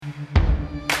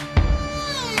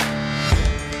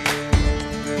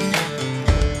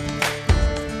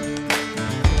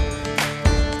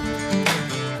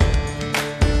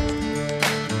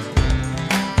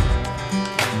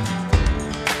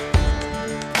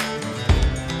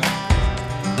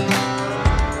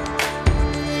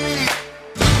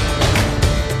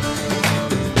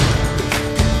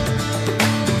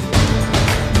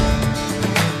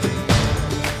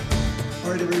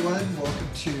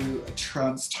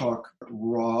Talk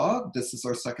Raw. This is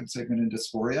our second segment in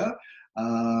Dysphoria.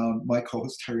 My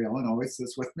co-host Terry Ellen always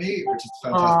is with me, which is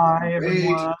fantastic. Hi, Great.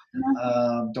 everyone.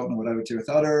 Don't know what I would do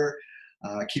without her.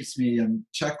 Keeps me in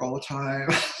check all the time.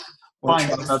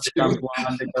 Find another dumb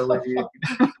blonde to go with you.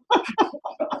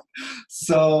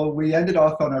 So we ended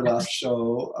off on our last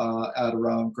show at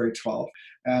around grade 12,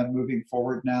 and moving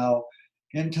forward now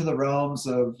into the realms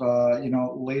of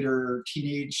later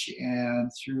teenage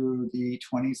and through the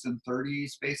 20s and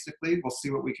 30s. Basically, we'll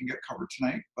see what we can get covered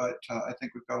tonight, but I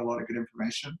think we've got a lot of good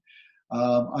information.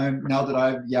 Now that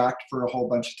I've yacked for a whole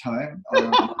bunch of time,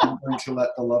 I'm going to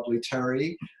let the lovely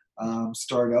Terry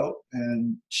start out,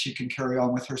 and she can carry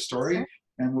on with her story.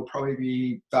 And we'll probably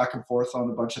be back and forth on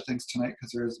a bunch of things tonight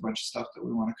because there is a bunch of stuff that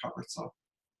we want to cover. So,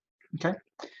 okay.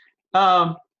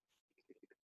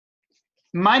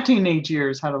 My teenage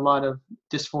years had a lot of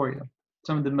dysphoria.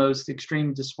 Some of the most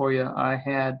extreme dysphoria I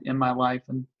had in my life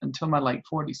until my late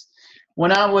 40s.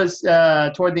 When I was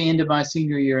toward the end of my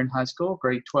senior year in high school,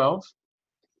 grade 12,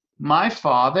 my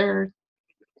father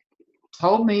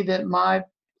told me that my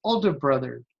older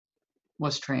brother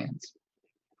was trans.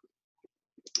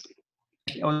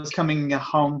 I was coming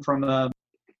home from what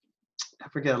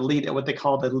they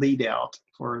called a lead out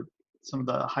for some of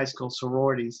the high school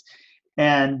sororities.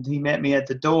 And he met me at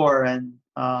the door, and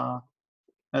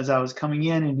as I was coming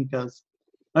in, and he goes,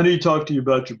 "I need to talk to you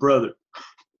about your brother."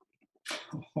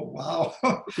 Oh, wow.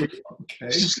 Okay.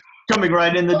 Just coming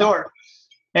right in the door.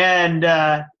 And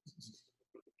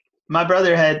my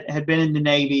brother had been in the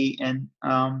Navy and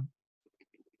had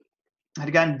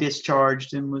gotten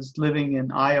discharged and was living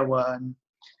in Iowa, and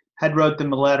had wrote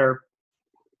them a letter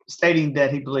stating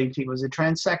that he believed he was a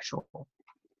transsexual.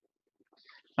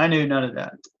 I knew none of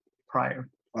that prior.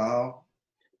 Wow.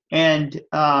 And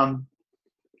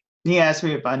he asked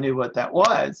me if I knew what that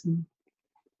was.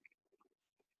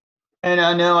 And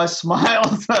I know I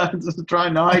smiled, just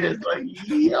trying to hide it. Like,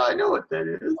 yeah, I know what that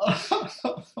is.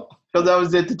 Because I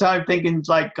was at the time thinking,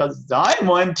 like, because I'm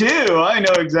one too. I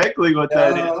know exactly what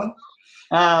that is.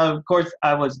 Of course,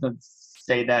 I wasn't going to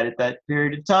say that at that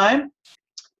period of time.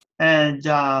 And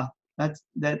that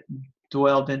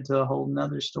dwelled into a whole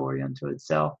nother story unto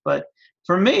itself. But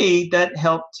for me, that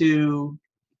helped to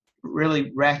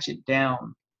really ratchet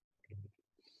down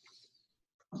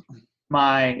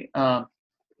my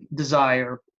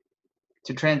desire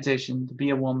to transition, to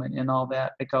be a woman and all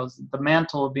that, because the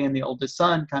mantle of being the oldest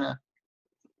son kind of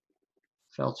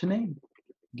fell to me.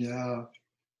 Yeah.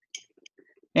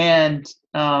 And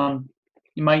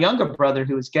my younger brother,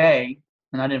 who was gay,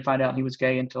 and I didn't find out he was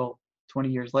gay until 20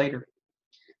 years later,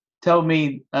 told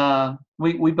me,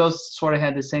 we both sort of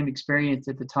had the same experience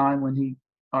at the time when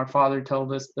our father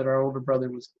told us that our older brother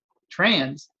was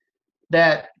trans,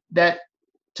 that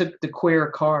took the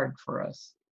queer card for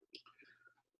us.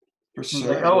 For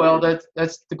sure. Like, oh, well, that's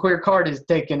the queer card is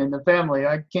taken in the family.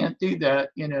 I can't do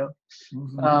that, you know.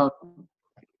 Mm-hmm.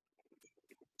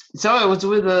 So it was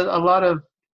with a lot of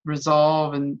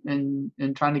resolve and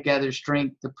trying to gather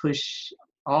strength to push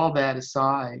all that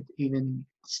aside, even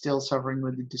still suffering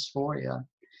with the dysphoria.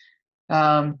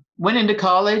 Went into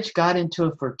college, got into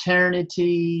a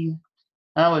fraternity.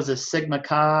 I was a Sigma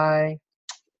Chi.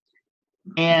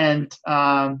 And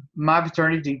my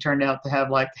fraternity turned out to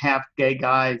have like half gay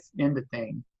guys in the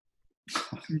thing.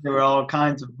 There were all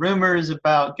kinds of rumors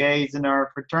about gays in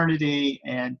our fraternity,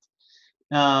 and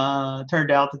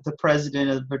turned out that the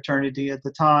president of the fraternity at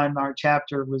the time, our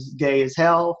chapter, was gay as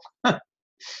hell.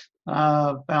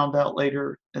 Found out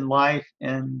later in life,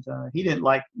 and he didn't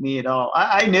like me at all.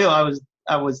 I knew I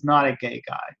was not a gay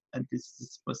guy.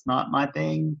 This was not my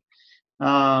thing.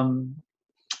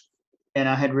 And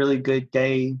I had really good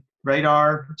gay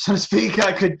radar, so to speak.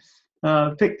 I could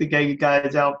pick the gay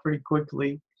guys out pretty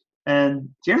quickly, and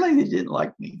generally they didn't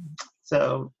like me.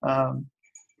 So, but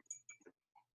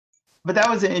that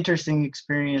was an interesting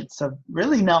experience of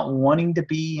really not wanting to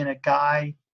be in a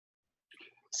guy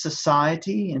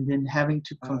society and then having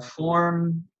to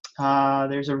conform.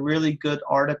 There's a really good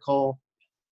article.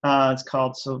 It's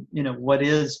called What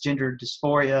is Gender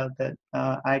Dysphoria, that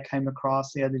I came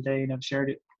across the other day, and I've shared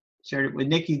it with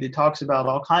Nikki, that talks about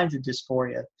all kinds of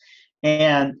dysphoria.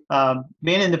 And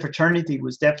being in the fraternity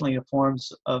was definitely a form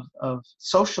of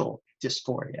social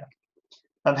dysphoria,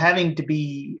 of having to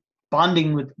be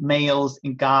bonding with males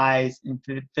and guys and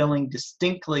feeling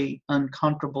distinctly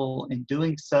uncomfortable in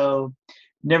doing so,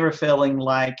 never feeling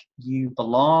like you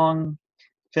belong,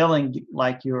 feeling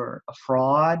like you're a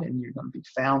fraud and you're going to be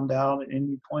found out at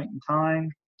any point in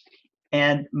time.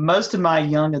 And most of my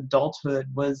young adulthood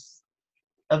was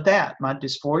of that. My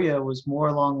dysphoria was more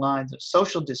along lines of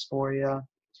social dysphoria,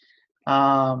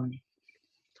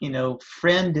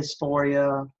 friend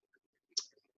dysphoria.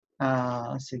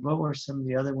 Let's see, what were some of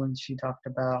the other ones she talked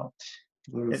about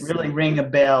that really ring a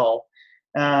bell?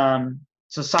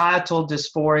 Societal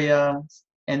dysphoria,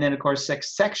 and then of course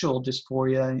sexual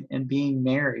dysphoria and being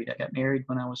married. I got married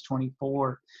when I was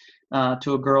 24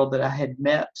 to a girl that I had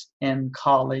met in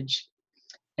college,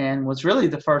 and was really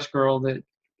the first girl that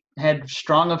had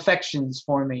strong affections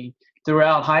for me.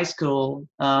 Throughout high school,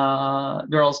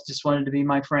 girls just wanted to be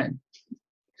my friend.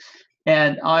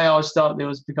 And I always thought it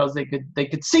was because they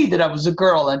could see that I was a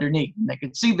girl underneath. And they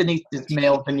could see beneath this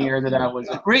male veneer that I was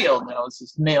real, that I was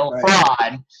this male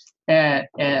fraud.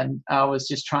 And I was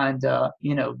just trying to,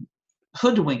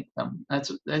 hoodwink them. That's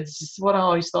just what I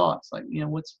always thought. It's like,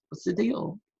 what's the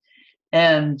deal?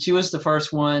 And she was the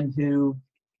first one who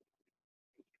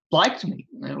liked me.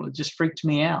 It just freaked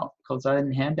me out because I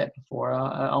didn't have that before.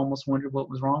 I almost wondered what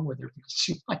was wrong with her because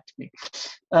she liked me.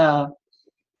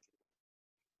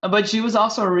 But she was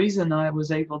also a reason I was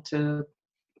able to,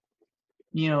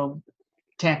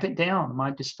 tamp it down,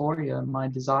 my dysphoria, my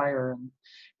desire,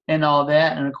 and all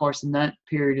that. And of course, in that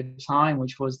period of time,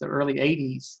 which was the early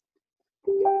 80s,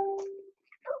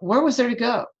 where was there to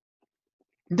go?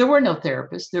 There were no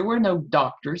therapists. There were no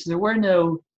doctors. There were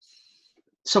no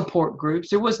support groups.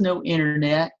 There was no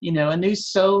internet. I knew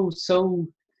so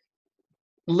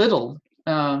little.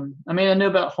 I knew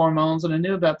about hormones and I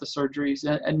knew about the surgeries.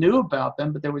 I knew about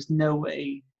them, but there was no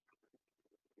way,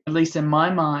 at least in my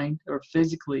mind or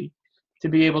physically, to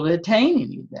be able to attain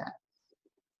any of that.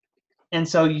 And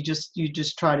so you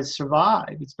just try to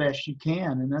survive as best you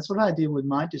can, and that's what I did with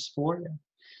my dysphoria.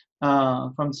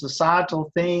 From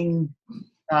societal thing,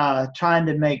 trying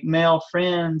to make male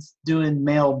friends, doing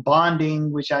male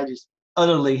bonding, which I just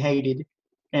utterly hated.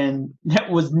 And that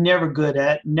was never good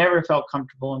at, never felt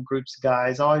comfortable in groups of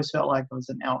guys. I always felt like I was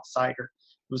an outsider.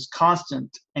 It was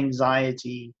constant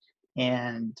anxiety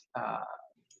and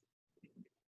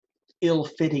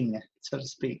ill-fitting, so to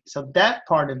speak. So that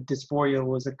part of dysphoria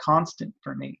was a constant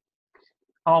for me,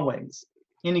 always.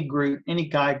 Any group, any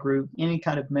guy group, any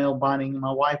kind of male bonding.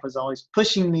 My wife was always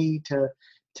pushing me to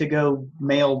go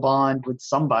male bond with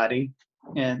somebody,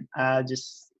 and I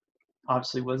just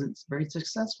obviously wasn't very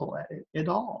successful at it at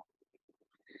all.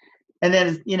 And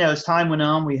then, as time went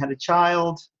on, we had a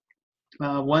child,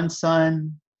 one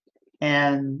son,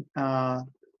 and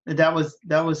that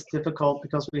was difficult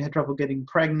because we had trouble getting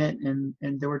pregnant,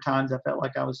 and there were times I felt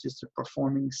like I was just a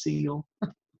performing seal.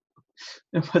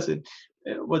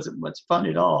 It wasn't much fun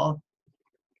at all.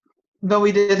 But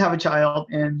we did have a child,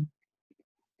 and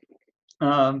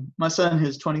my son,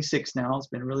 who's 26 now, has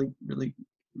been really, really,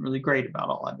 really great about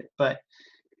all of it. But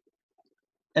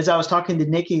as I was talking to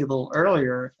Nikki a little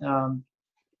earlier,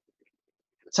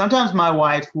 sometimes my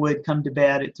wife would come to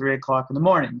bed at 3 o'clock in the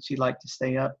morning. She'd like to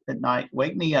stay up at night,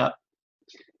 wake me up,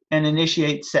 and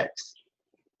initiate sex.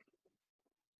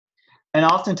 And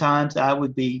oftentimes I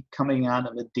would be coming out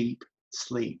of a deep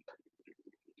sleep.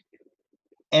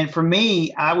 And for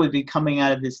me, I would be coming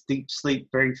out of this deep sleep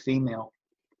very female.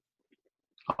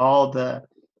 All the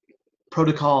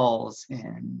protocols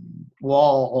and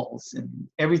walls and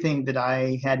everything that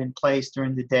I had in place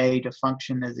during the day to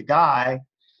function as a guy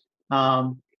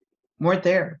weren't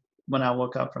there when I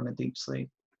woke up from a deep sleep.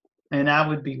 And I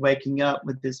would be waking up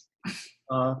with this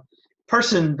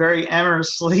person very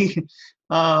amorously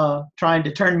trying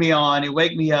to turn me on and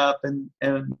wake me up and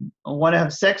want to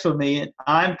have sex with me. And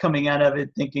I'm coming out of it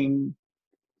thinking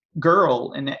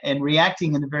girl and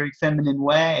reacting in a very feminine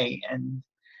way. And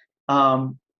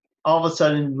all of a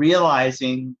sudden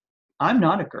realizing I'm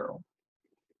not a girl.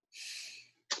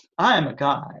 I am a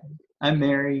guy. I'm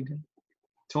married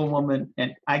to a woman,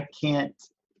 and I can't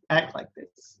act like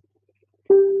this.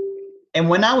 And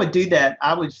when I would do that,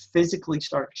 I would physically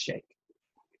start to shake.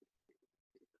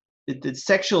 The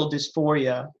sexual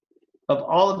dysphoria of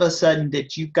all of a sudden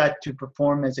that you've got to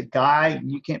perform as a guy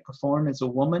and you can't perform as a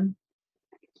woman,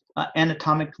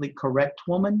 anatomically correct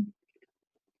woman,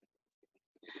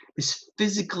 is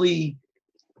physically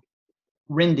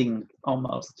rending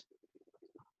almost.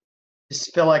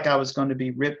 Just feel like I was going to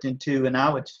be ripped in two, and I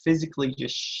would physically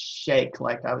just shake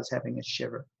like I was having a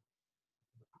shiver.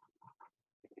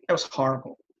 That was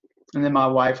horrible. And then my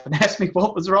wife would ask me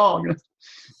what was wrong.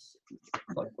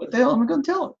 Like, what the hell am I going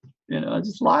to tell her? I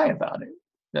just lie about it.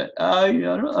 That I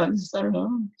don't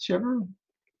know, shiver.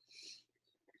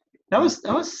 That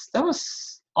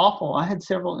was awful. I had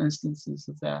several instances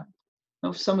of that. That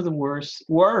was some of the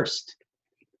worst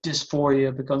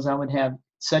dysphoria, because I would have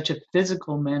such a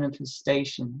physical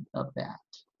manifestation of that.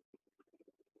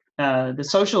 The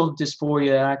social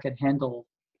dysphoria I could handle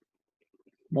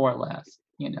more or less.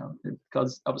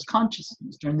 because I was conscious. It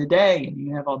was during the day, and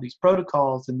you have all these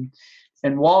protocols and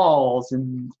walls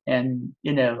and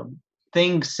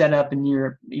things set up in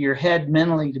your head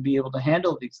mentally to be able to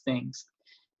handle these things.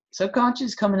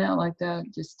 Subconscious coming out like that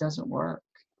just doesn't work.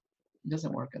 It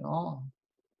doesn't work at all.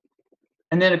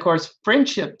 And then, of course,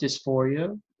 friendship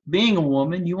dysphoria. Being a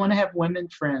woman, you want to have women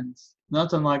friends.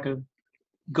 Nothing like a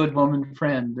good woman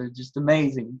friend. They're just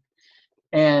amazing.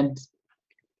 And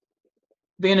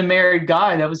being a married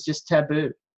guy, that was just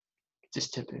taboo.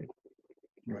 Just taboo.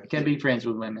 Right. You can't be friends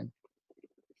with women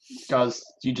because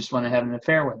you just want to have an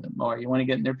affair with them, or you want to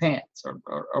get in their pants,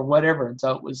 or whatever. And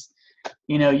so it was,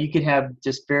 you could have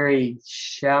just very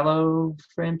shallow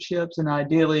friendships, and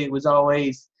ideally it was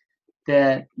always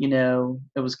that,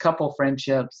 it was couple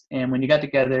friendships, and when you got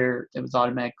together, it was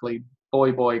automatically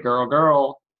boy, boy, girl,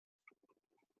 girl.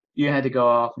 You had to go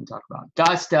off and talk about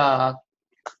guy stuff,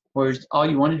 whereas all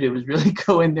you wanted to do was really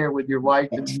go in there with your wife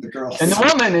and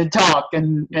the woman and talk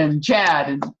and chat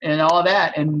and all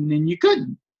that, and then you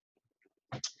couldn't.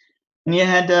 And you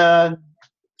had to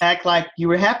act like you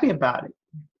were happy about it.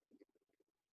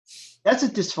 That's a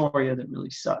dysphoria that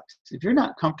really sucks. If you're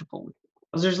not comfortable with it.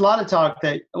 Because there's a lot of talk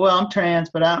that, well, I'm trans,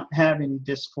 but I don't have any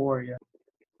dysphoria.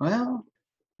 Well,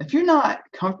 if you're not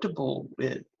comfortable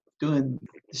with doing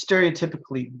the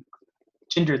stereotypically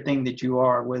gender thing that you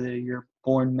are, whether you're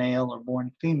born male or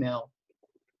born female,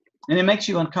 and it makes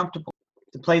you uncomfortable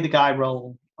to play the guy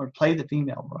role or play the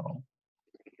female role,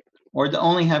 or to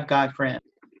only have guy friends,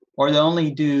 or to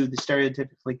only do the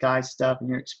stereotypically guy stuff, and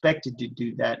you're expected to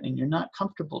do that, and you're not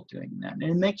comfortable doing that, and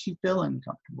it makes you feel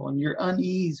uncomfortable, and you're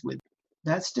unease with it.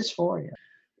 That's dysphoria.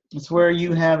 It's where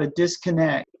you have a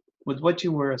disconnect with what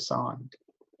you were assigned,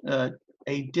 a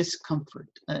discomfort,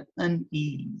 an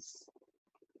unease.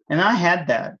 And I had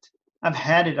that. I've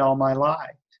had it all my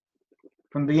life,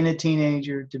 from being a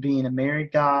teenager to being a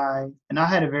married guy. And I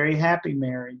had a very happy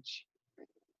marriage,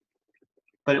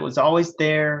 but it was always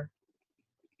there.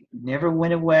 Never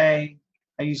went away.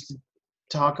 I used to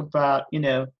talk about,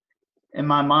 in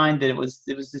my mind that it was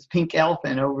this pink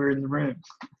elephant over in the room.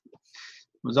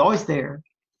 It was always there.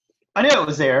 I knew it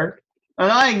was there,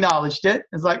 and I acknowledged it.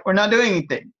 It's like, we're not doing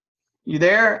anything. You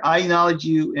there? I acknowledge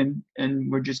you,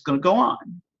 and we're just going to go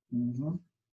on. Mm-hmm.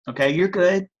 Okay, you're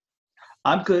good.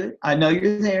 I'm good. I know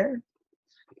you're there.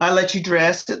 I let you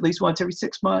dress at least once every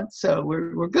 6 months, so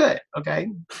we're good. Okay,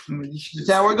 that's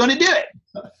how we're going to do it.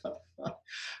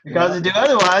 Because to do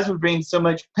otherwise would bring so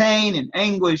much pain and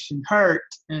anguish and hurt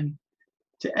and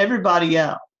to everybody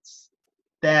else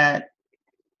that.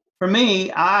 For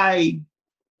me, I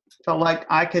felt like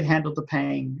I could handle the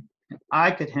pain. I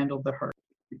could handle the hurt.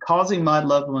 Causing my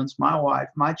loved ones, my wife,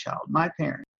 my child, my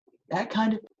parents, that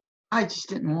kind of, I just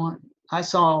didn't want. I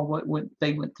saw what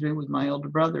they went through with my older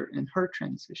brother and her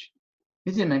transition.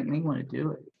 It didn't make me want to do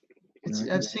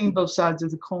it. I've seen both sides of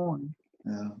the coin.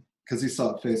 Yeah, because you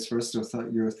saw it face first with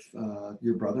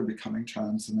your brother becoming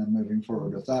trans and then moving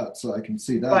forward with that. So I can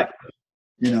see that. Right.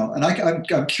 And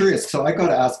I'm curious, so I got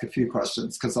to ask a few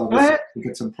questions because obviously I think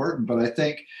it's important, but I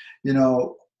think,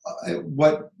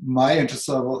 what my interest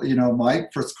level, my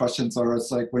first questions are,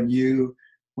 it's like when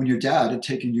your dad had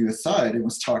taken you aside and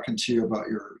was talking to you about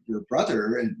your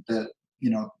brother and that,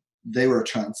 they were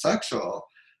transsexual.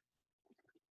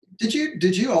 Did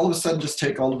you all of a sudden just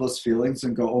take all of those feelings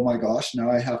and go, oh my gosh, now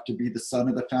I have to be the son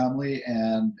of the family?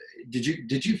 And did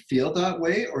you feel that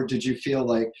way, or did you feel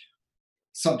like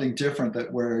something different, that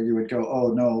where you would go,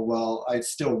 oh no, well, I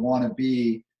still want to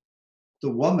be the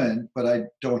woman, but I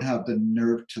don't have the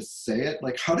nerve to say it?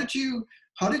 Like, how did you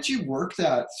work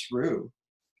that through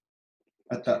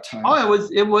at that time? Oh,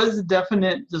 it was a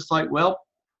definite, just like, well,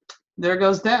 there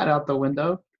goes Dad out the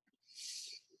window.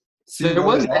 There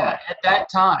was that at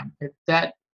that time, at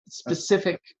that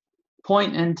specific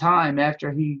point in time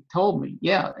after he told me.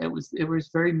 Yeah, it was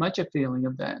very much a feeling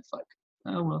of that. It's like,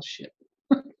 oh well, shit.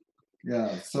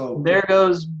 Yeah, so there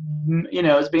goes,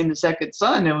 as being the second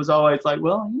son, it was always like,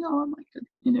 well, I might,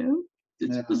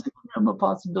 this was a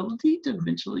possibility to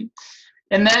eventually,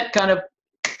 and that kind of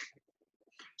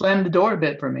slammed the door a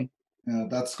bit for me. Yeah,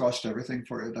 that squashed everything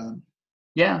for you then.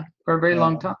 Yeah, for a very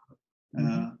long time.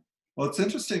 Yeah. Well, it's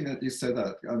interesting that you say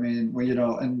that. I mean,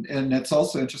 well, and it's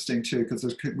also interesting too, because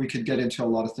we could get into a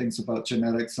lot of things about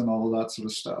genetics and all of that sort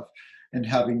of stuff, and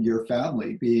having your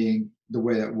family being the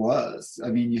way it was. I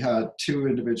mean, you had two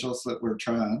individuals that were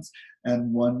trans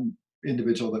and one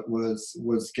individual that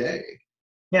was gay.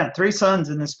 Yeah, 3 sons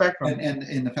in the spectrum. And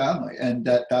in the family, and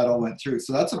that all went through.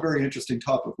 So that's a very interesting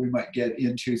topic we might get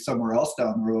into somewhere else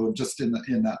down the road, just in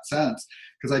that sense,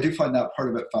 because I do find that part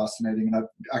of it fascinating, and I've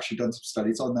actually done some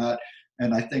studies on that.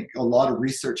 And I think a lot of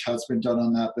research has been done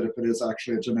on that, that if it is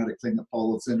actually a genetic thing that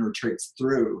follows in or traits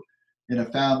through in a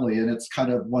family. And it's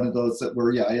kind of one of those that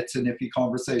where, yeah, it's an iffy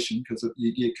conversation because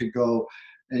it could go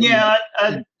Yeah,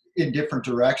 in different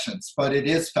directions. But it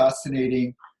is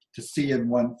fascinating to see in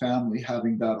one family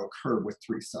having that occur with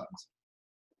 3 sons.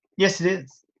 yes, it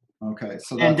is. Okay,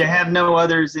 so And that's to have no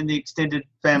others in the extended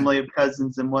family of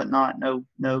cousins and whatnot,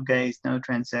 no gays, no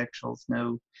transsexuals,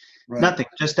 no right. nothing,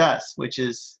 just us, which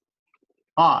is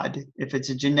odd if it's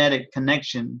a genetic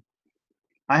connection.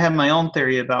 I have my own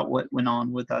theory about what went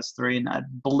on with us 3, and I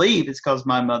believe it's because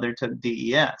my mother took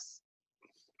DES.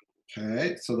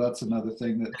 Okay, so that's another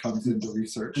thing that comes into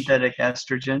research. Synthetic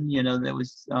estrogen, that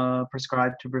was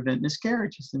prescribed to prevent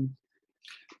miscarriages.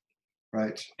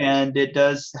 Right. And it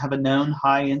does have a known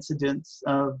high incidence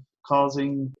of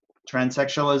causing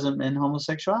transsexualism and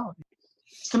homosexuality.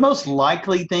 It's the most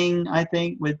likely thing, I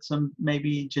think, with some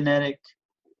maybe genetic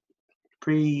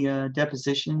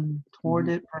predisposition toward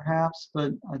it, perhaps.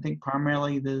 But I think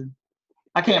primarily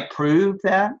I can't prove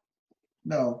that.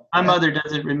 No. My mother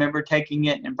doesn't remember taking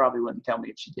it and probably wouldn't tell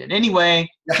me if she did. Anyway.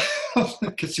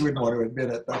 Because she wouldn't want to admit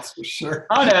it, that's for sure.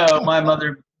 I know, my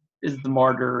mother is the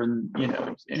martyr and,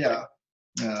 Anyway.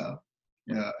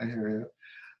 Yeah, I hear you.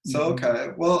 So,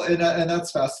 okay. Well, and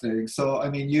that's fascinating. So, I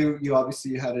mean, you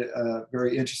obviously had a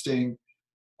very interesting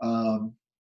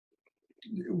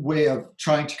way of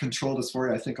trying to control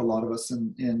dysphoria. I think a lot of us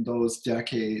in those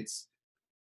decades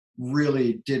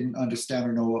really didn't understand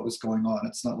or know what was going on.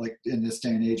 It's not like in this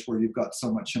day and age where you've got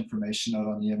so much information out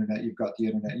on the internet. You've got the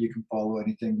internet, you can follow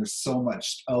anything. There's so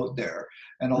much out there.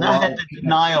 And I had the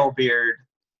denial beard.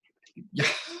 Yeah.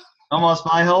 Almost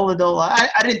my whole adult life.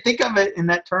 I didn't think of it in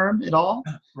that term at all.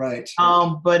 Right.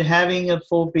 But having a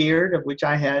full beard, of which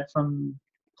I had from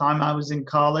time I was in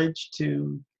college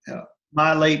to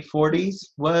my late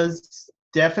 40s, was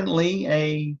definitely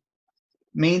a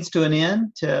means to an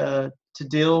end to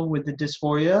deal with the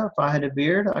dysphoria. If I had a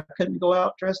beard, I couldn't go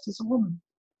out dressed as a woman.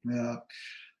 Yeah.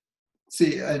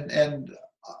 See, and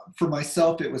for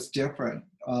myself, it was different.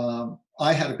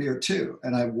 I had a beard too,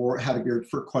 and I had a beard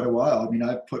for quite a while. I mean,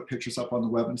 I put pictures up on the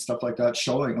web and stuff like that,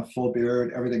 showing a full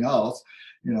beard, everything else.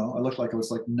 I looked like I was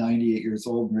like 98 years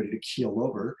old and ready to keel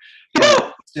over.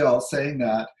 Still saying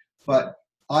that, but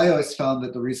I always found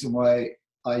that the reason why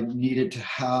I needed to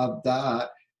have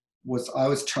that was I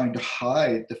was trying to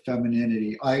hide the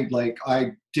femininity. I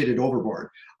did it overboard.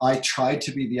 I tried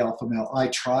to be the alpha male. I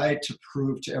tried to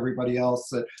prove to everybody else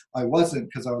that I wasn't,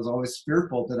 because I was always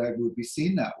fearful that I would be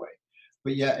seen that way.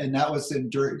 But yeah, and that was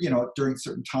during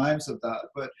certain times of that.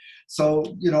 But so,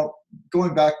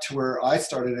 going back to where I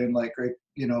started in like grade,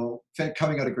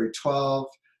 coming out of grade 12,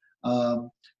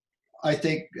 I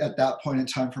think at that point in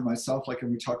time for myself, like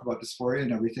when we talk about dysphoria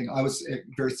and everything, I was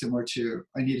very similar to,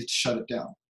 I needed to shut it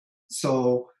down.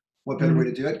 So what better way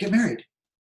to do it? Get married.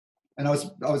 And I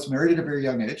was married at a very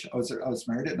young age. I was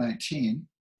married at 19.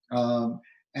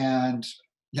 And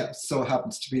yeah, so it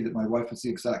happens to be that my wife was the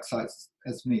exact size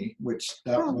as me, which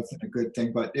that wasn't a good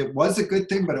thing, but it was a good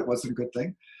thing, but it wasn't a good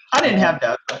thing. I didn't have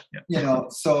that. But,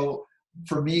 so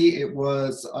for me, it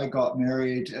was, I got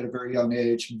married at a very young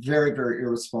age, very, very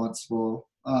irresponsible.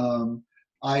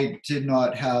 I did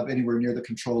not have anywhere near the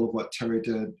control of what Terry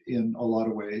did in a lot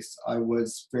of ways. I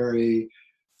was very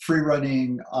free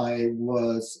running. I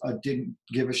didn't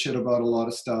give a shit about a lot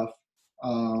of stuff.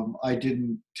 I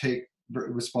didn't take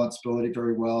responsibility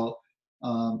very well.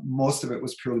 Most of it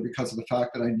was purely because of the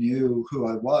fact that I knew who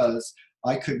I was.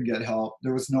 I couldn't get help.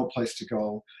 There was no place to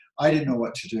go. I didn't know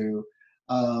what to do.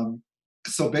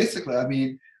 So basically, I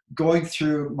mean, going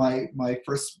through my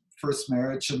first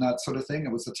marriage and that sort of thing,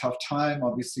 it was a tough time.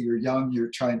 Obviously, you're young,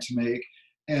 you're trying to make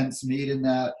ends meet in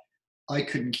that. I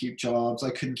couldn't keep jobs.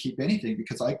 I couldn't keep anything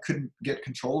because I couldn't get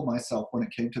control of myself when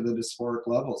it came to the dysphoric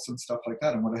levels and stuff like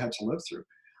that and what I had to live through.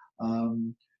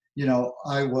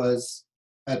 I was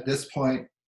at this point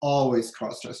always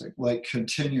cross-dressing, like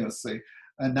continuously.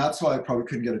 And that's why I probably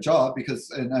couldn't get a job because,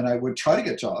 and I would try to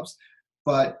get jobs,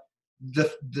 but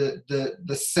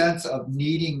the sense of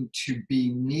needing to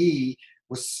be me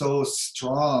was so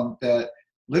strong that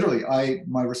literally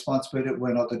my responsibility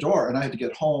went out the door and I had to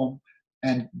get home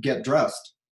and get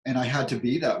dressed. And I had to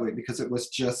be that way because it was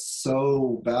just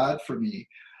so bad for me.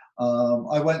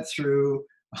 I went through,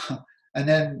 and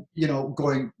then,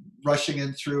 rushing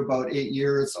in through about 8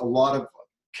 years, a lot of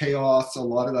chaos, a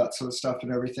lot of that sort of stuff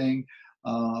and everything.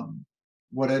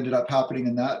 What ended up happening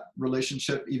in that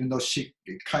relationship, even though she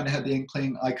kind of had the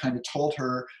inkling, I kind of told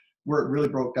her where it really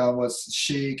broke down was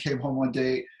she came home one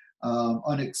day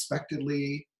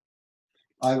unexpectedly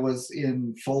I was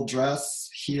in full dress,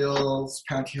 heels,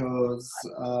 pantyhose,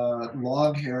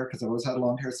 long hair, because I always had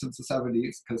long hair since the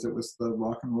 70s, because it was the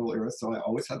rock and roll era. So I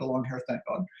always had the long hair, thank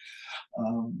God.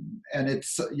 And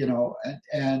it's,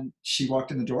 and she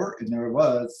walked in the door and there it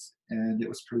was. And it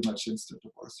was pretty much instant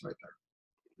divorce right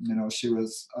there. She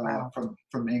was Wow.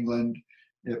 from England.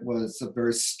 It was a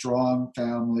very strong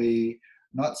family,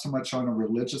 not so much on a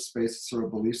religious basis or a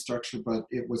belief structure, but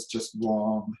it was just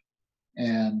wrong.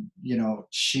 And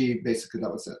she basically,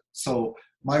 that was it. So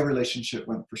my relationship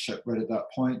went for shit right at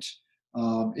that point.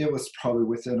 It was probably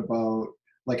within about,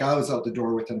 like, I was out the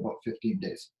door within about 15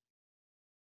 days.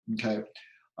 Okay.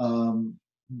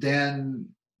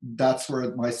 Then that's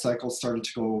where my cycle started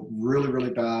to go really,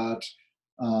 really bad.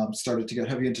 Started to get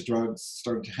heavy into drugs,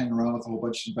 started to hang around with a whole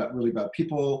bunch of really bad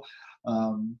people.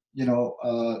 Um, you know,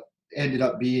 uh, Ended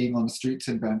up being on the streets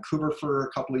in Vancouver for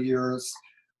a couple of years,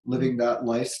 living that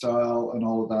lifestyle and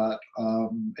all of that.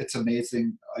 It's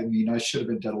amazing. I mean, I should have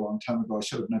been dead a long time ago. I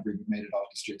should have never even made it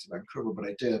off the streets of Vancouver, but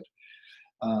I did.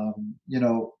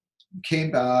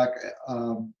 Came back.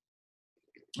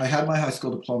 I had my high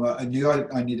school diploma. I knew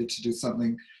I needed to do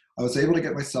something. I was able to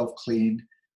get myself clean.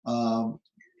 Um,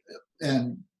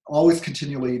 and always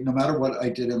continually, no matter what I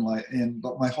did in life, in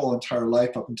my whole entire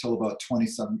life up until about 20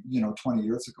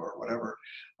 years ago or whatever,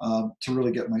 to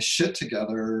really get my shit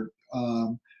together.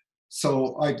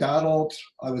 So I battled.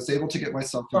 I was able to get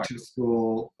myself into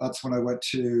school. That's when I went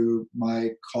to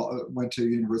went to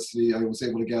university. I was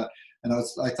able to get, and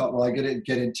I thought, well,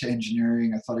 get into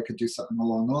engineering. I thought I could do something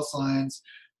along those lines.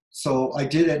 So I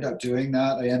did end up doing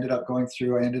that. I ended up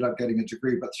getting a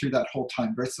degree, but through that whole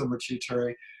time, very similar to you,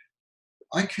 Terry,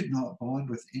 I could not bond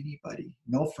with anybody,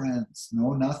 no friends,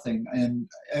 no nothing. And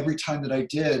every time that I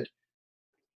did,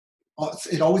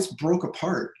 it always broke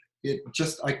apart.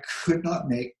 I could not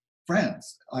make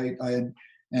friends.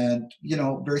 And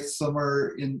very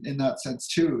similar in that sense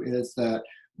too, is that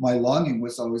my longing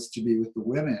was always to be with the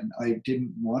women. I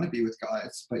didn't want to be with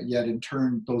guys, but yet in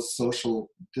turn, those social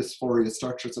dysphoria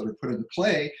structures that are put into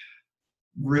play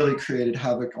really created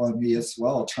havoc on me as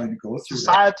well, trying to go through that.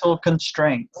 Societal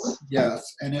constraints.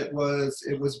 Yes, and it was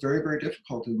very, very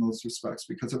difficult in those respects,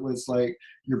 because it was like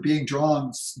you're being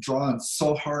drawn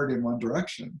so hard in one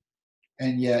direction,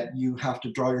 and yet you have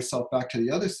to draw yourself back to the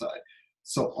other side.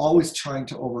 So always trying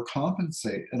to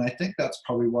overcompensate. And I think that's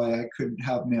probably why I couldn't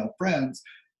have male friends,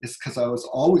 is because I was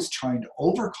always trying to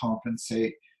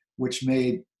overcompensate, which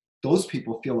made those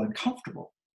people feel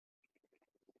uncomfortable.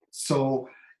 So,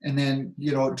 and then,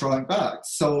 drawing back.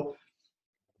 So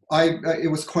it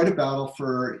was quite a battle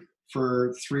for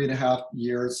 3.5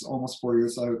 years, almost 4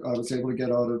 years. I was able to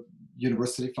get out of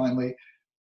university finally.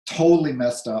 Totally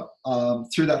messed up.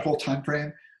 Through that whole time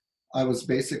frame, I was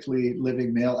basically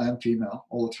living male and female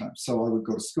all the time. So I would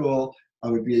go to school. I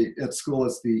would be at school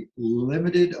as the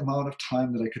limited amount of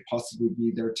time that I could possibly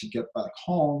be there to get back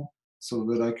home so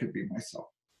that I could be myself.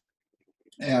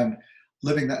 And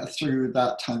living that through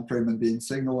that time frame and being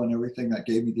single and everything, that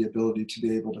gave me the ability to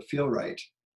be able to feel right.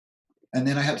 And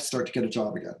then I had to start to get a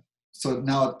job again. So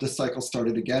now the cycle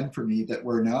started again for me, that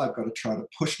where now I've got to try to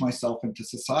push myself into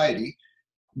society,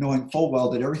 knowing full well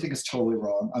that everything is totally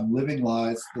wrong. I'm living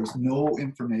lies. There's no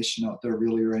information out there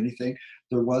really or anything.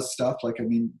 There was stuff like,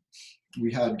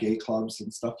 we had gay clubs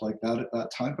and stuff like that at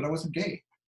that time, but I wasn't gay.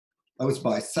 I was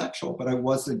bisexual, but I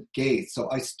wasn't gay. So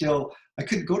I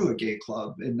couldn't go to a gay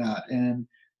club in that. And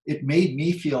it made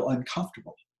me feel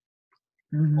uncomfortable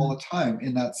all the time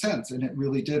in that sense. And it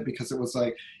really did, because it was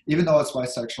like, even though I was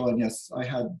bisexual, and yes, I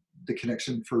had the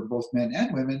connection for both men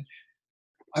and women,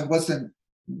 I wasn't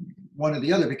one or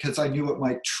the other, because I knew what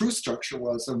my true structure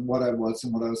was and what I was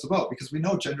and what I was about, because we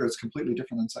know gender is completely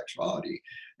different than sexuality.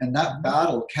 And that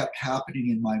battle kept happening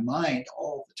in my mind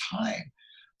all the time.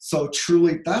 So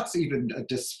truly, that's even a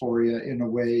dysphoria in a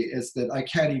way, is that I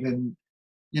can't even,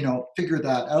 figure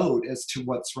that out as to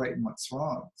what's right and what's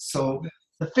wrong. So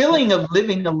the feeling of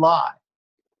living a lie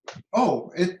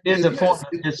is a form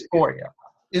of dysphoria.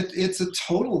 It's a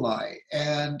total lie.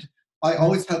 And I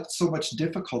always had so much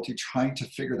difficulty trying to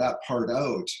figure that part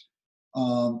out,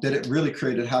 that it really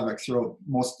created havoc throughout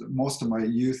most of my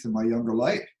youth and my younger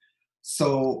life.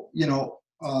 So,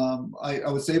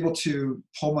 I was able to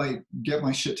get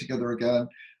my shit together again.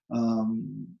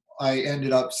 I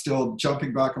ended up still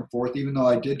jumping back and forth, even though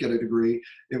I did get a degree.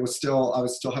 I was still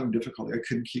having difficulty. I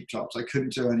couldn't keep jobs. I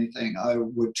couldn't do anything. I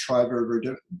would try very,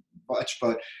 very much,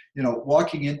 but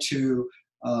walking into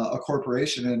a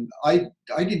corporation, and I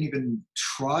didn't even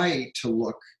try to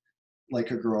look like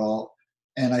a girl,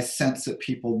 and I sensed that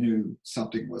people knew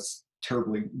something was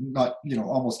terribly, not,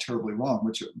 almost terribly wrong,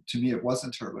 which to me it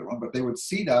wasn't terribly wrong, but they would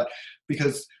see that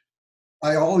because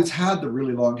I always had the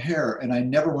really long hair and I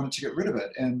never wanted to get rid of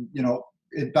it. And,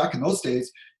 back in those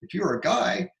days, if you were a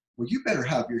guy, well, you better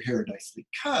have your hair nicely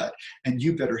cut, and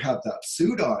you better have that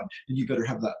suit on, and you better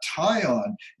have that tie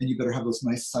on, and you better have those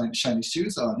nice shiny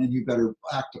shoes on, and you better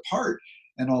act apart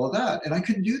and all of that. And I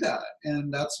couldn't do that.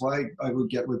 And that's why I would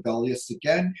get rebellious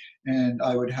again. And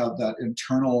I would have that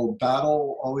internal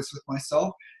battle always with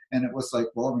myself. And it was like,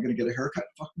 well, I'm going to get a haircut.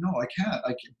 Fuck no, I can't.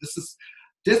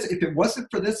 If it wasn't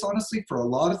for this, honestly, for a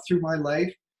lot of through my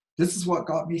life, this is what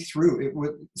got me through. It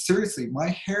would, seriously, my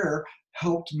hair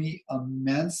helped me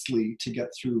immensely to get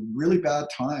through really bad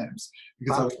times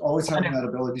because I was always having that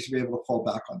ability to be able to fall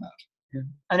back on that. Yeah.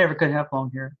 I never could have long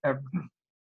hair ever.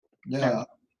 Yeah. Ever.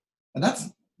 And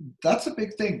that's a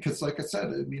big thing because, like I said,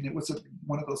 I mean, it was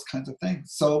one of those kinds of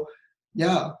things. So,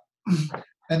 yeah.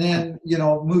 And then,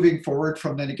 moving forward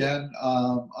from then again,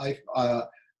 I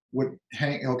would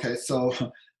hang. Okay, so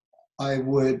I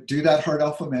would do that hard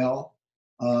alpha male.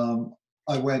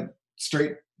 I went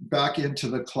straight back into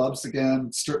the clubs again,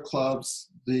 strip clubs.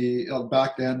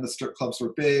 Back then the strip clubs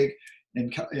were big. In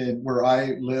where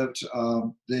I lived,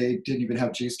 they didn't even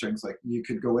have G-strings. Like you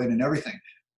could go in and everything.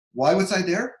 Why was I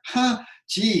there?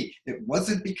 Gee, it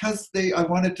wasn't because I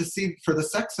wanted to see for the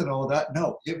sex and all of that.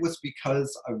 No, it was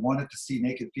because I wanted to see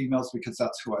naked females because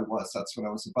that's who I was. That's what I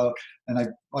was about. And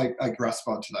I grasped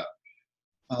onto that.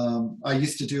 I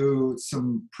used to do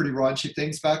some pretty raunchy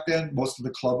things back then. Most of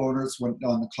the club owners went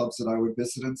on the clubs that I would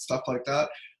visit and stuff like that.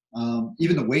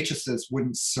 Even the waitresses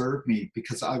wouldn't serve me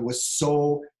because I was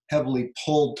so heavily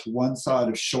pulled to one side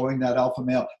of showing that alpha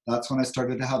male. That's when I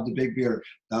started to have the big beard.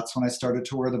 That's when I started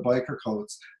to wear the biker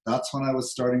coats. That's when I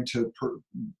was starting to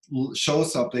show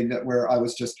something where I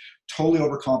was just totally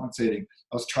overcompensating.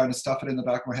 I was trying to stuff it in the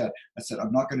back of my head. I said,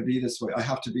 I'm not going to be this way. I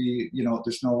have to be,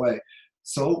 there's no way.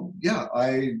 So yeah,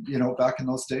 back in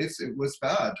those days, it was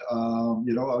bad. I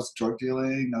was drug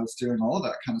dealing, I was doing all of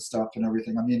that kind of stuff and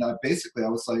everything. I mean, I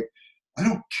was like, I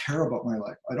don't care about my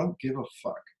life. I don't give a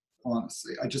fuck,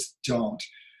 honestly. I just don't.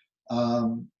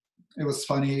 It was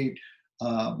funny.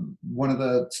 One of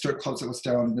the strip clubs that was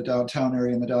down in the downtown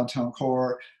area, in the downtown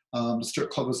core, the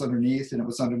strip club was underneath, and it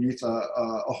was underneath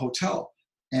a hotel.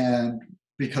 And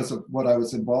because of what I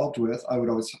was involved with, I would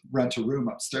always rent a room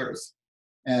upstairs.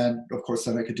 And of course,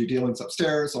 then I could do dealings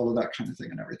upstairs, all of that kind of thing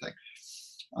and everything.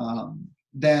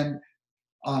 Then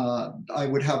I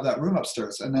would have that room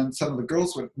upstairs. And then some of the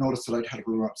girls would notice that I'd had a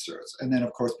room upstairs. And then,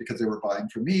 of course, because they were buying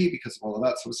from me, because of all of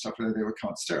that sort of stuff, they would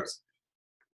come upstairs.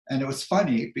 And it was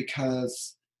funny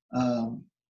because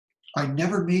I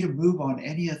never made a move on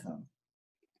any of them,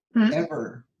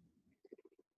 ever.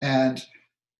 And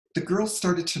the girls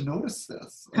started to notice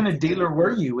this. What kind of dealer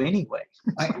were you anyway?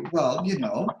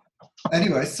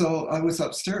 Anyway, so I was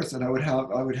upstairs and I would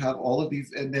have all of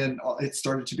these, and then it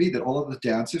started to be that all of the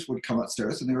dancers would come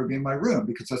upstairs and they would be in my room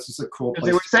because this was a cool place.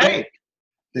 They were safe.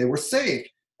 They were safe.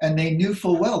 And they knew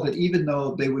full well that even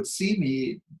though they would see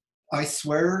me, I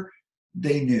swear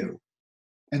they knew.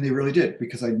 And they really did,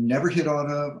 because I never hit on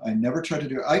them. I never tried to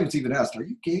do it. I was even asked, are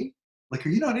you gay? Like, are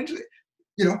you not into it?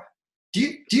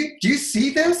 Do you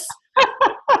see this?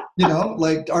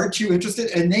 Like, aren't you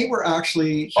interested? And they were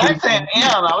actually. I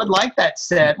am. I would like that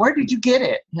set. Where did you get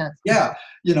it? Yeah.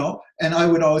 And I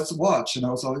would always watch, and I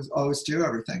was always do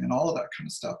everything and all of that kind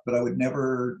of stuff. But I would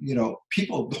never,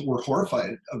 people were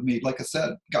horrified of me. Like I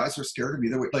said, guys were scared of me.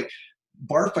 They would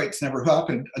bar fights never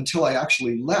happened until I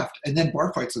actually left. And then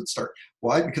bar fights would start.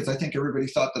 Why? Because I think everybody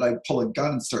thought that I'd pull a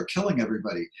gun and start killing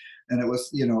everybody. And it was,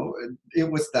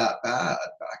 it was that bad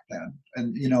back then.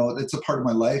 And, it's a part of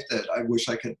my life that I wish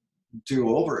I could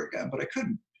do over again, but I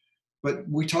couldn't. But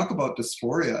we talk about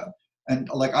dysphoria, and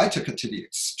like I took it to the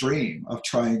extreme of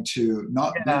trying to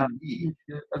not be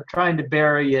me. Of trying to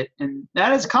bury it. And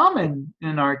that is common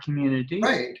in our community.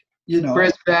 Right.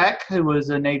 Chris Beck, who was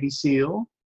a Navy SEAL,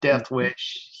 death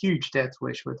wish, huge death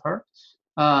wish with her.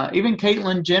 Even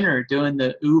Caitlyn Jenner doing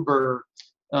the Uber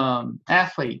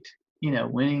athlete,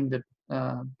 winning the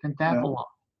pentathlon. Yeah.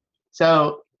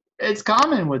 So it's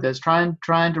common with us trying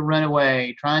to run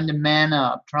away, trying to man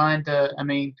up,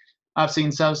 I've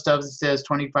seen some stuff that says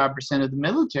 25% of the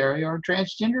military are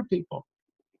transgender people.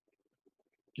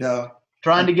 Yeah.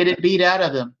 Trying to get it beat out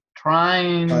of them,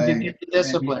 trying to get the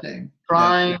discipline,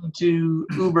 trying to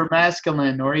uber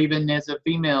masculine, or even as a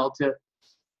female to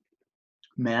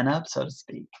man up, so to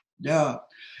speak. Yeah.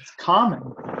 It's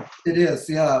common. It is,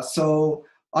 yeah. So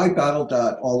I battled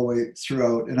that all the way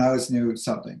throughout, and I always knew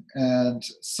something. And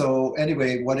so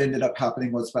anyway, what ended up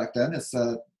happening was back then is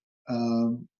that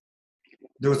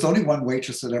there was only one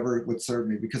waitress that ever would serve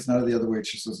me, because none of the other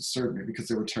waitresses would serve me because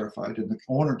they were terrified, and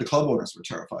the club owners were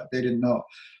terrified. They didn't know.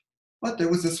 But there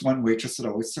was this one waitress that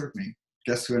always served me.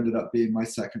 Guess who ended up being my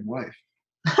second wife?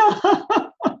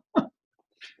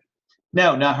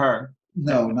 No, not her.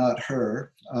 No, not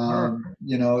her. Her.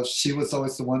 You know, she was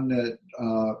always the one that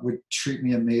would treat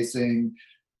me amazing.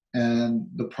 And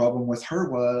the problem with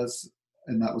her was,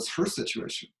 and that was her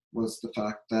situation, was the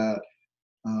fact that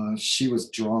she was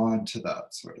drawn to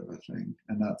that sort of a thing.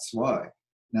 And that's why.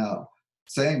 Now,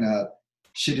 saying that,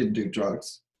 she didn't do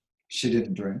drugs, she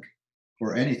didn't drink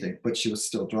or anything, but she was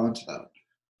still drawn to that.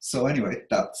 So anyway,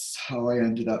 that's how I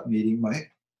ended up meeting my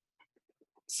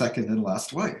second and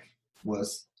last wife,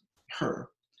 was her.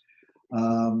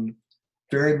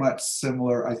 Very much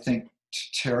similar, I think, to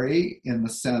Terry, in the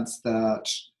sense that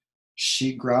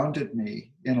she grounded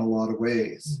me in a lot of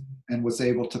ways and was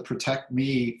able to protect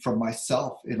me from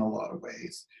myself in a lot of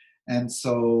ways. And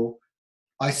so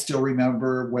I still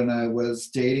remember when I was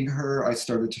dating her, I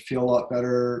started to feel a lot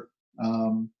better.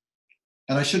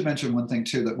 And I should mention one thing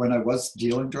too, that when I was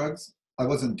dealing drugs, I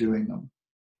wasn't doing them.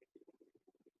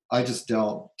 I just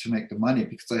dealt to make the money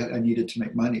because I needed to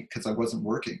make money because I wasn't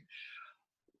working.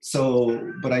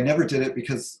 So, but I never did it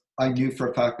because I knew for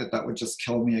a fact that that would just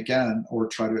kill me again, or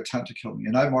try to attempt to kill me.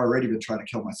 And I've already been trying to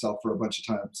kill myself for a bunch of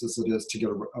times as it is to get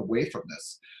away from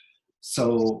this.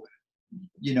 So,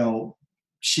 you know,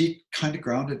 she kind of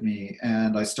grounded me,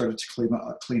 and I started to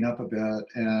clean up a bit,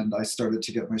 and I started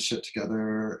to get my shit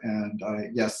together. And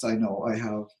yes, I know I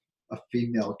have a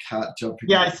female cat jumping.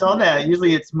 Yeah, I saw that.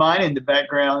 Usually it's mine in the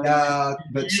background. Yeah,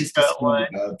 but she's just going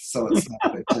to bed, so it's not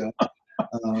a big deal.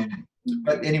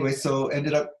 But anyway, so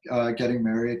ended up getting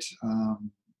married,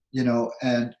 you know,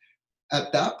 and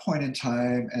at that point in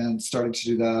time and starting to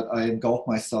do that, I engulfed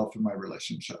myself in my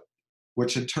relationship,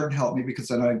 which in turn helped me because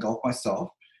then I engulfed myself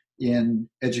in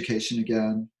education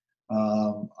again.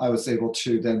 I was able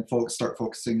to then start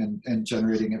focusing and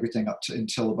generating everything up to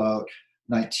until about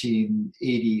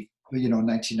 1980,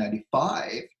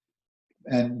 1995,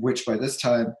 and which by this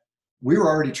time we were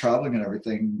already traveling and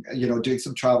everything, doing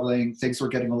some traveling. Things were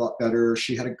getting a lot better.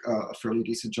 She had a fairly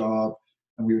decent job,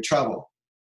 and we would travel.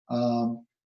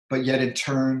 But yet in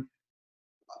turn,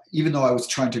 even though I was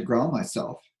trying to ground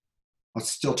myself, I was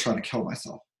still trying to kill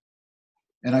myself.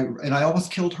 And I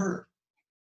almost killed her.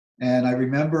 And I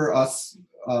remember us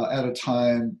at a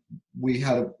time, we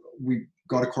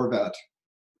got a Corvette,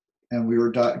 and we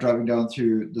were driving down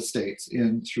through the States,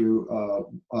 through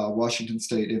Washington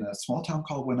State, in a small town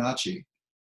called Wenatchee.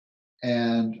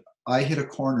 And I hit a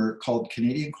corner called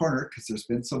Canadian Corner because there's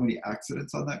been so many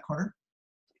accidents on that corner.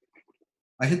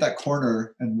 I hit that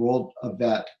corner and rolled a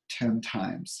vet 10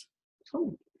 times.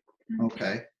 Oh.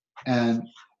 Okay. And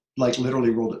like literally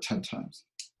rolled it 10 times.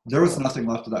 There was nothing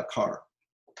left of that car.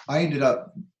 I ended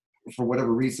up, for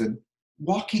whatever reason,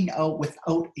 walking out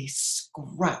without a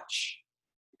scratch.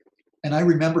 And I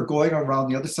remember going around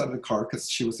the other side of the car because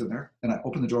she was in there, and I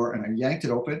opened the door and I yanked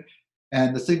it open.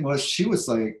 And the thing was, she was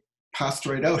like passed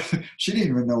right out. She didn't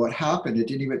even know what happened.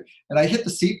 And I hit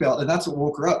the seatbelt, and that's what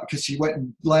woke her up, because she went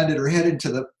and landed her head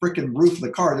into the freaking roof of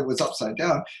the car that was upside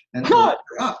down, and it woke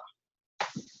her up.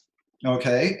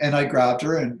 Okay. And I grabbed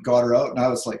her and got her out, and I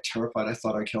was like terrified. I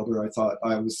thought I killed her.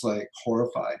 I was like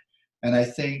horrified. And I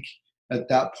think at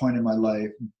that point in my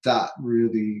life, that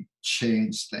really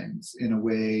changed things in a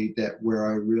way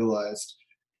where I realized,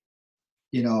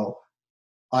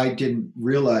 I didn't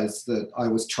realize that I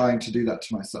was trying to do that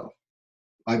to myself.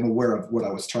 I'm aware of what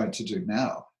I was trying to do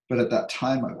now, but at that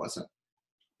time I wasn't.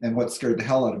 And what scared the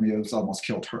hell out of me was almost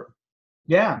killed her.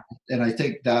 Yeah. And I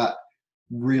think that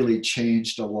really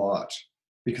changed a lot,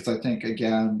 because I think,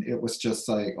 again, it was just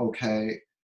like, okay,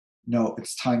 no,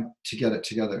 it's time to get it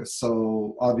together.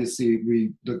 So obviously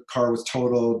the car was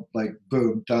totaled, like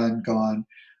boom, done, gone.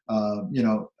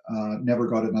 Never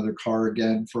got another car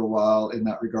again for a while in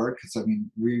that regard, because I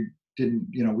mean, we didn't,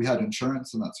 we had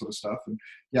insurance and that sort of stuff, and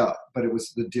yeah, but it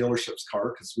was the dealership's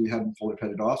car because we hadn't fully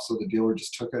paid it off. So the dealer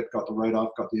just took it, got the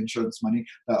write-off, got the insurance money.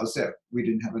 That was it. We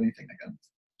didn't have anything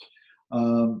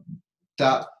again.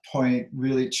 That point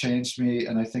really changed me,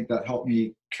 and I think that helped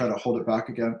me try to hold it back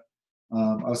again.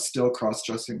 I was still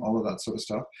cross-dressing, all of that sort of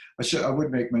stuff. I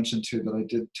would make mention too that I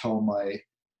did tell my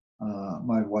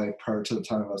wife prior to the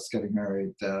time of us getting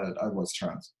married that I was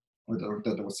trans, or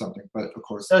that there was something. But of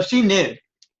course, so she knew.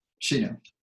 She knew.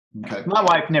 Okay. My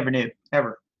wife never knew,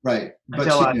 ever. Right, but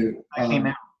until she knew. I came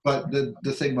out. But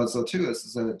the thing was, though, too,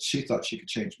 is that she thought she could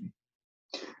change me.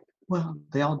 Well,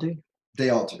 they all do. They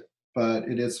all do, but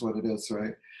it is what it is,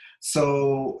 right?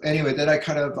 So anyway, then I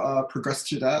kind of progressed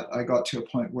through that. I got to a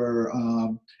point where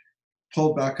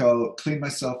pulled back out, cleaned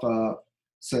myself up,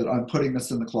 said, I'm putting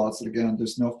this in the closet again.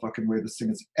 There's no fucking way this thing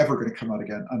is ever going to come out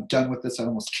again. I'm done with this. I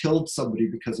almost killed somebody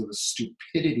because of the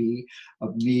stupidity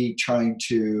of me trying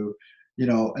to,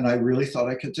 and I really thought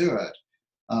I could do it.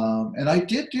 And I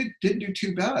didn't do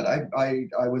too bad. I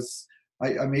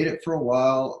made it for a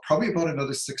while, probably about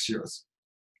another 6 years.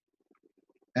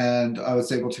 And I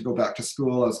was able to go back to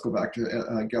school. I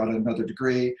got another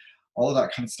degree, all of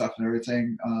that kind of stuff and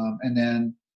everything. And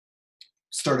then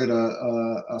started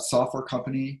a software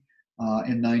company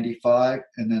in 95.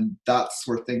 And then that's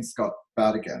where things got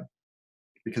bad again,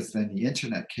 because then the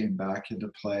internet came back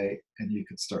into play and you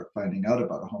could start finding out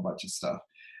about a whole bunch of stuff.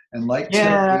 And like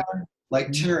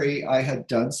Terry, I had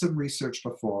done some research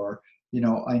before.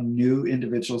 I knew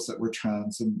individuals that were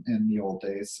trans in the old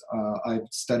days. I've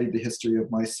studied the history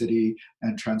of my city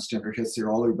and transgender history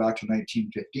all the way back to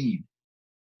 1915.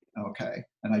 Okay.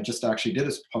 And I just actually did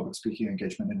a public speaking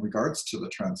engagement in regards to the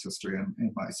trans history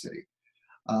in my city.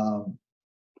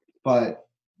 But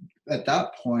at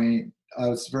that point, I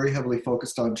was very heavily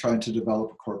focused on trying to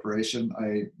develop a corporation.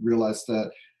 I realized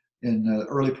that in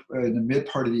the mid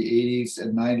part of the 80s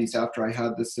and 90s, after I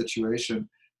had this situation,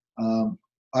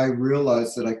 I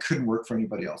realized that I couldn't work for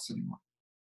anybody else anymore.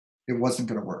 It wasn't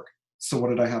going to work. So what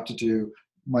did I have to do?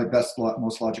 My most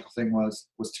logical thing was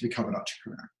to become an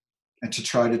entrepreneur and to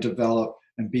try to develop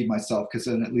and be myself, because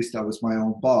then at least I was my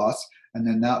own boss. And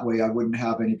then that way I wouldn't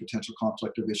have any potential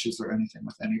conflict of issues or anything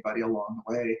with anybody along the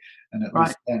way. And at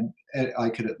least then I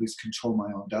could at least control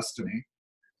my own destiny.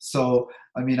 So,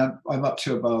 I mean, I'm up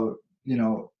to about,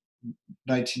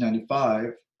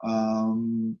 1995.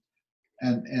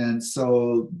 And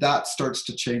so that starts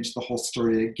to change the whole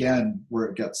story again, where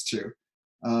it gets to.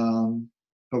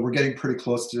 But we're getting pretty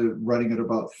close to running at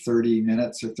about 30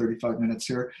 minutes or 35 minutes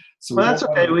here. So that's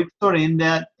okay. We can sort of end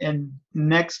that, and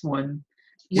next one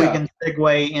we can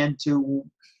segue into,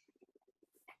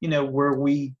 where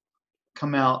we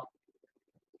come out,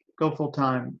 go full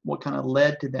time. What kind of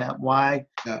led to that? Why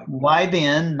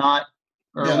then, not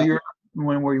earlier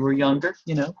when we were younger?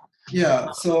 Yeah.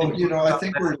 So I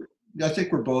think we're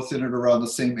both in and around the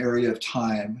same area of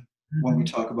time when we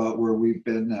talk about where we've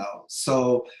been now.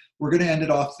 So we're going to end it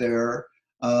off there.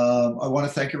 I want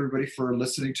to thank everybody for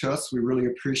listening to us. We really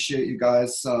appreciate you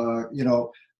guys,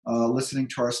 listening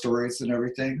to our stories and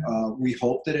everything. We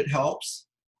hope that it helps.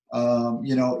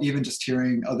 Even just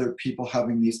hearing other people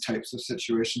having these types of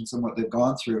situations and what they've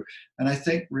gone through. And I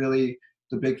think really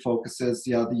the big focus is,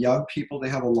 the young people, they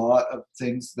have a lot of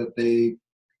things that they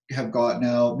have got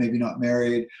now, maybe not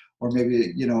married, or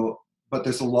maybe, but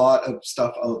there's a lot of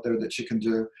stuff out there that you can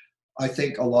do. I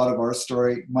think a lot of our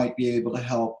story might be able to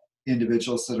help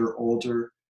individuals that are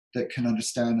older, that can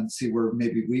understand and see where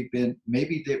maybe we've been.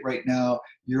 Maybe that right now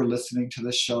you're listening to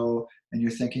this show and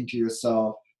you're thinking to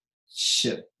yourself,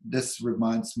 shit, this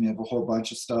reminds me of a whole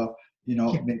bunch of stuff.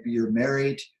 Maybe you're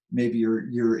married, maybe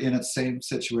you're in a same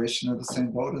situation or the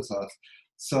same boat as us.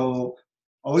 So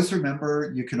always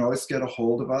remember, you can always get a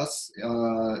hold of us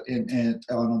on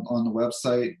the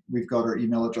website. We've got our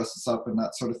email addresses up and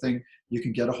that sort of thing. You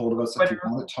can get a hold of us if you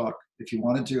want to talk, if you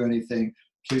want to do anything.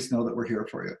 Please know that we're here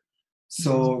for you.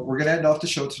 So we're going to end off the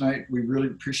show tonight. We really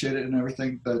appreciate it and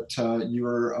everything that you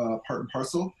are part and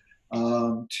parcel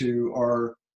to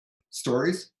our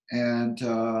stories. And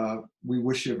we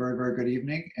wish you a very, very good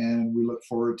evening. And we look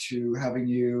forward to having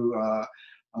you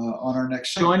on our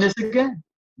next show. Join us again.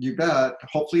 You bet.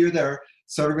 Hopefully you're there.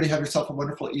 So everybody have yourself a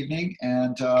wonderful evening.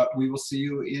 And we will see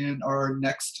you in our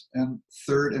next and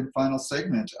third and final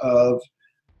segment of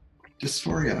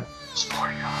Dysphoria.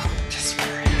 Dysphoria.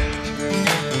 Dysphoria.